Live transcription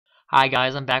Hi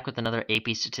guys, I'm back with another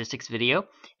AP Statistics video,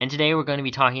 and today we're going to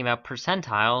be talking about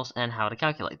percentiles and how to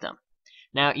calculate them.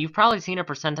 Now, you've probably seen a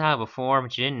percentile before,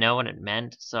 but you didn't know what it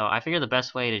meant, so I figured the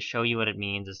best way to show you what it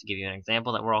means is to give you an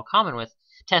example that we're all common with: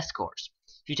 test scores.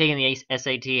 If you've taken the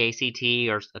SAT, ACT,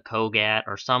 or a COGAT,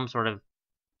 or some sort of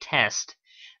test,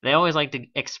 they always like to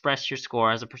express your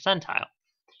score as a percentile.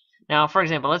 Now, for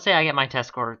example, let's say I get my test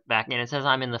score back and it says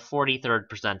I'm in the 43rd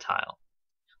percentile.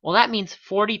 Well, that means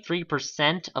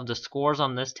 43% of the scores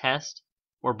on this test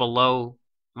were below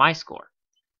my score.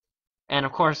 And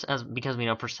of course, because we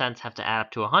know percents have to add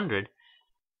up to 100,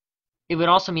 it would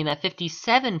also mean that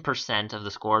 57% of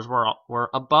the scores were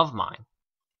above mine.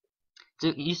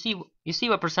 So you see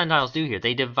what percentiles do here.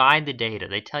 They divide the data.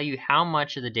 They tell you how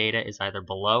much of the data is either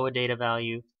below a data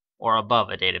value or above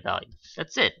a data value.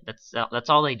 That's it. That's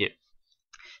all they do.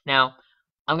 Now,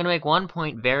 I'm going to make one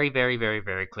point very, very, very,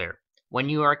 very clear. When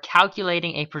you are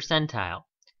calculating a percentile,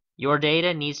 your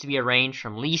data needs to be arranged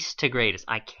from least to greatest.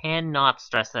 I cannot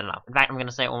stress that enough. In fact, I'm going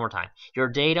to say it one more time. Your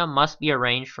data must be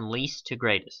arranged from least to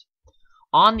greatest.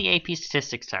 On the AP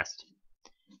Statistics test,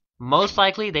 most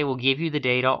likely they will give you the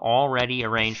data already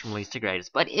arranged from least to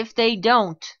greatest. But if they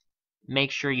don't,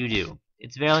 make sure you do.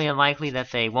 It's very unlikely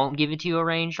that they won't give it to you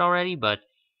arranged already, but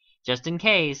just in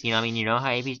case, you know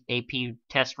how AP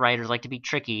test writers like to be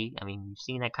tricky. I mean, you've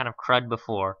seen that kind of crud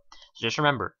before. So just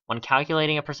remember, when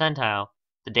calculating a percentile,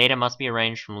 the data must be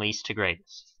arranged from least to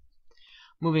greatest.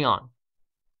 Moving on.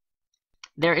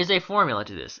 There is a formula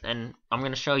to this, and I'm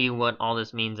going to show you what all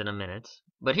this means in a minute.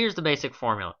 But here's the basic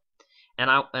formula.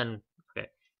 And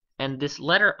this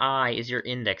letter I is your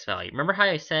index value. Remember how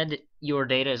I said your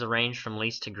data is arranged from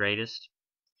least to greatest?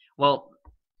 Well,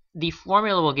 the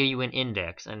formula will give you an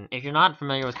index, and if you're not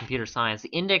familiar with computer science, the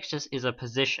index just is a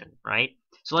position, right?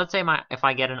 So let's say if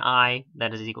I get an I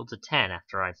that is equal to 10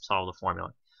 after I solve the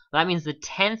formula, that means the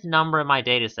 10th number in my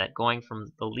data set, going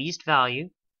from the least value,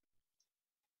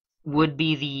 would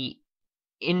be the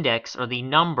index or the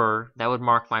number that would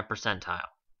mark my percentile.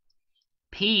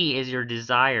 P is your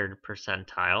desired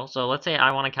percentile. So let's say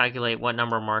I want to calculate what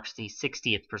number marks the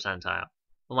 60th percentile.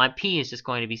 Well, my P is just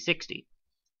going to be 60.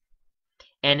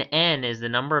 And N is the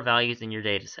number of values in your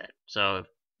data set. So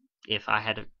if I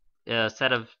had a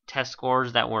set of test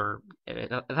scores that were,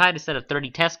 if I had a set of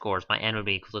 30 test scores, my N would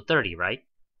be equal to 30, right?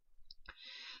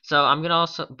 So I'm going to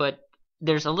also, but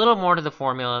there's a little more to the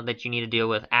formula that you need to deal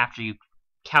with after you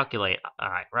calculate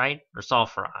I, right? Or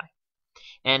solve for I.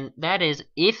 And that is,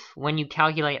 if when you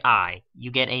calculate I,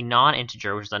 you get a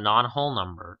non-integer, which is a non-whole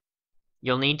number,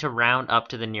 you'll need to round up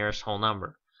to the nearest whole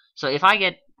number. So if I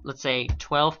get, let's say,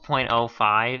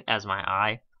 12.05 as my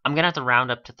I, I'm going to have to round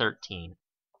up to 13.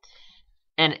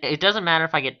 And it doesn't matter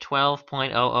if I get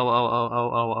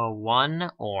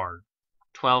 12.00000001 or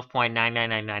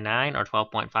 12.99999 or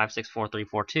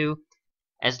 12.564342.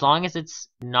 As long as it's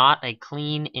not a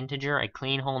clean integer, a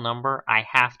clean whole number, I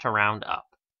have to round up.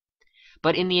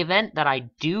 But in the event that I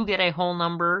do get a whole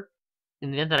number,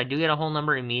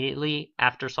 immediately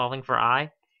after solving for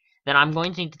I, then I'm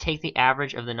going to need to take the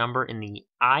average of the number in the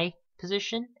I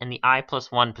position and the I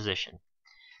plus 1 position.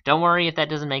 Don't worry if that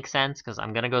doesn't make sense, because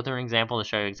I'm going to go through an example to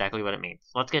show you exactly what it means.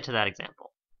 Let's get to that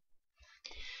example.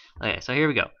 Okay, so here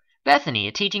we go. Bethany,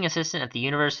 a teaching assistant at the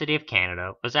University of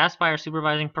Canada, was asked by her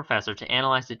supervising professor to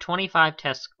analyze the 25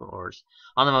 test scores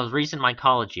on the most recent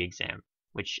mycology exam,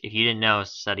 which, if you didn't know, is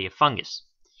the study of fungus.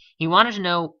 He wanted to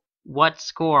know what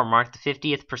score marked the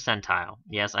 50th percentile.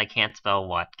 Yes, I can't spell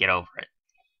what. Get over it.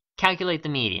 Calculate the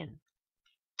median.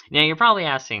 Now you're probably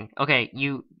asking, okay,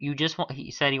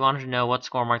 he said he wanted to know what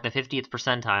score marked the 50th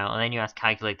percentile, and then you ask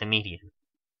calculate the median.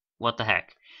 What the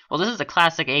heck? Well, this is a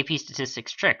classic AP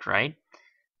statistics trick, right?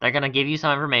 They're going to give you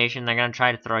some information, they're going to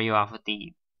try to throw you off with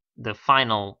the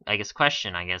final,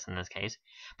 question, in this case.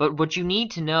 But what you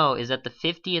need to know is that the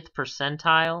 50th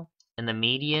percentile and the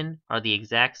median are the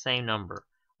exact same number.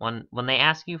 When they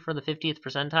ask you for the 50th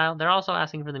percentile, they're also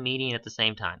asking for the median at the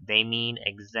same time. They mean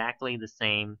exactly the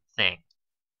same thing.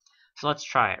 So let's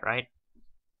try it, right?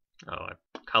 Oh, I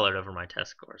colored over my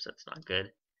test scores. That's not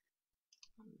good.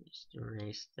 Just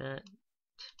erase that.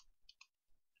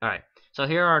 Alright, so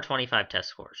here are our 25 test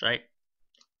scores, right?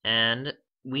 And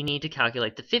we need to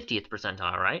calculate the 50th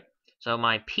percentile, right? So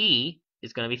my P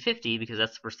is going to be 50 because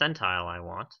that's the percentile I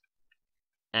want.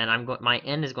 And my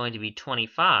N is going to be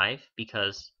 25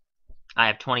 because I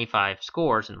have 25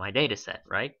 scores in my data set,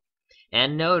 right?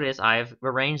 And notice I've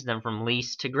arranged them from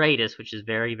least to greatest, which is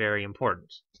very, very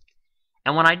important.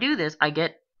 And when I do this, I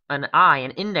get an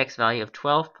index value of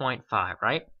 12.5,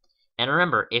 right? And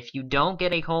remember, if you don't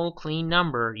get a whole clean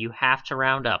number, you have to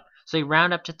round up. So you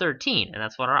round up to 13, and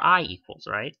that's what our I equals,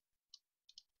 right?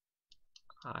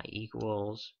 I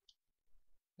equals,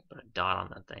 put a dot on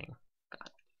that thing.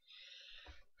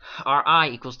 Our I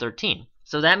equals 13.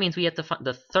 So that means we have to find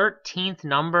the 13th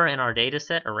number in our data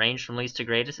set arranged from least to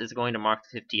greatest is going to mark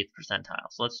the 50th percentile.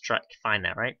 So let's try find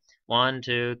that, right? 1,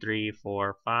 2, 3,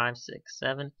 4, 5, 6,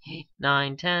 7, 8,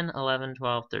 9, 10, 11,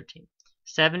 12, 13.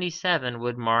 77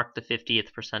 would mark the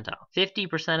 50th percentile.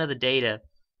 50% of the data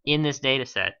in this data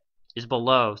set is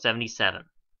below 77.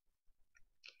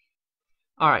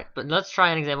 Alright, but let's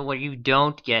try an example where you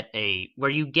don't get where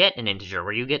you get an integer,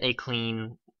 where you get a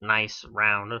clean, nice,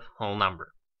 round, whole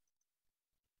number.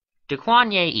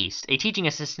 DeQuanye East, a teaching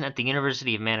assistant at the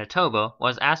University of Manitoba,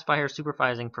 was asked by her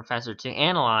supervising professor to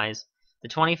analyze the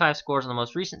 25 scores on the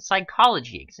most recent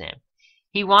psychology exam.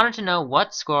 He wanted to know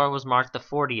what score was marked the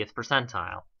 40th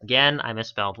percentile. Again, I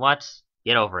misspelled what.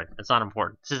 Get over it. It's not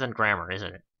important. This isn't grammar,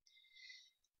 isn't it?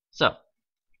 So,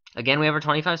 again, we have our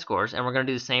 25 scores, and we're going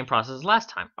to do the same process as last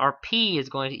time. Our P is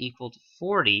going to equal to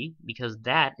 40, because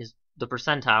that is the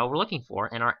percentile we're looking for,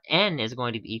 and our N is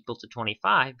going to be equal to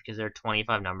 25, because there are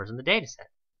 25 numbers in the data set.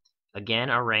 Again,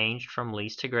 arranged from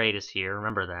least to greatest here,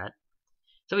 remember that.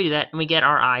 So we do that, and we get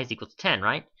our I is equal to 10,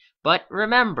 right? But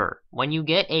remember, when you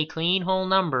get a clean whole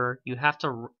number, you have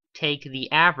to take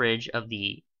the average of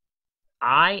the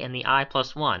I and the I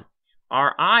plus 1.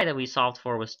 Our I that we solved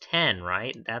for was 10,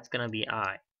 right? That's going to be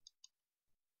I.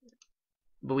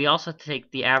 But we also have to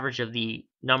take the average of the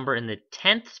number in the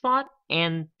 10th spot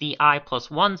and the I plus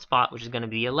 1 spot, which is going to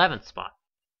be the 11th spot.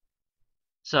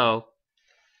 So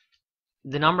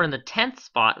the number in the 10th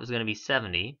spot was going to be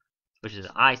 70, which is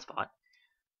the I spot.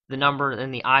 The number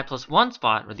in the I plus 1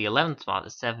 spot, or the 11th spot,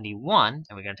 is 71,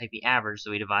 and we're going to take the average,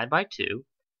 so we divide by 2,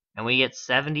 and we get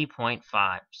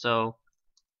 70.5. So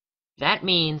that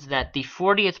means that the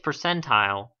 40th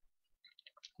percentile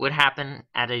would happen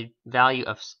at a value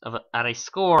at a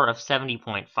score of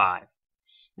 70.5.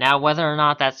 Now, whether or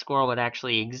not that score would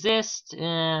actually exist,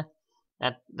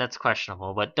 that's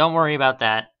questionable. But don't worry about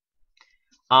that.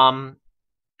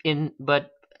 But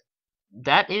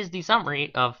that is the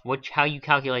summary of how you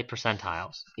calculate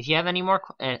percentiles. If you have any more,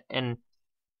 and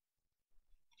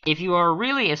if you are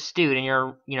really astute and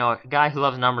you're a guy who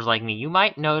loves numbers like me, you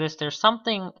might notice there's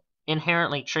something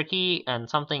inherently tricky and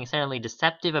something inherently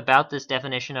deceptive about this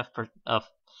definition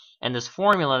and this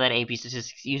formula that AP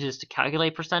Statistics uses to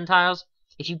calculate percentiles.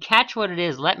 If you catch what it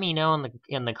is, let me know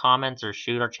in the comments or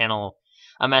shoot our channel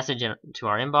a message to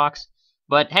our inbox.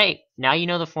 But hey, now you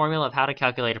know the formula of how to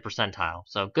calculate a percentile.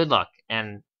 So good luck,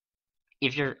 and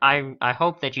I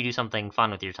hope that you do something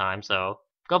fun with your time. So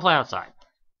go play outside.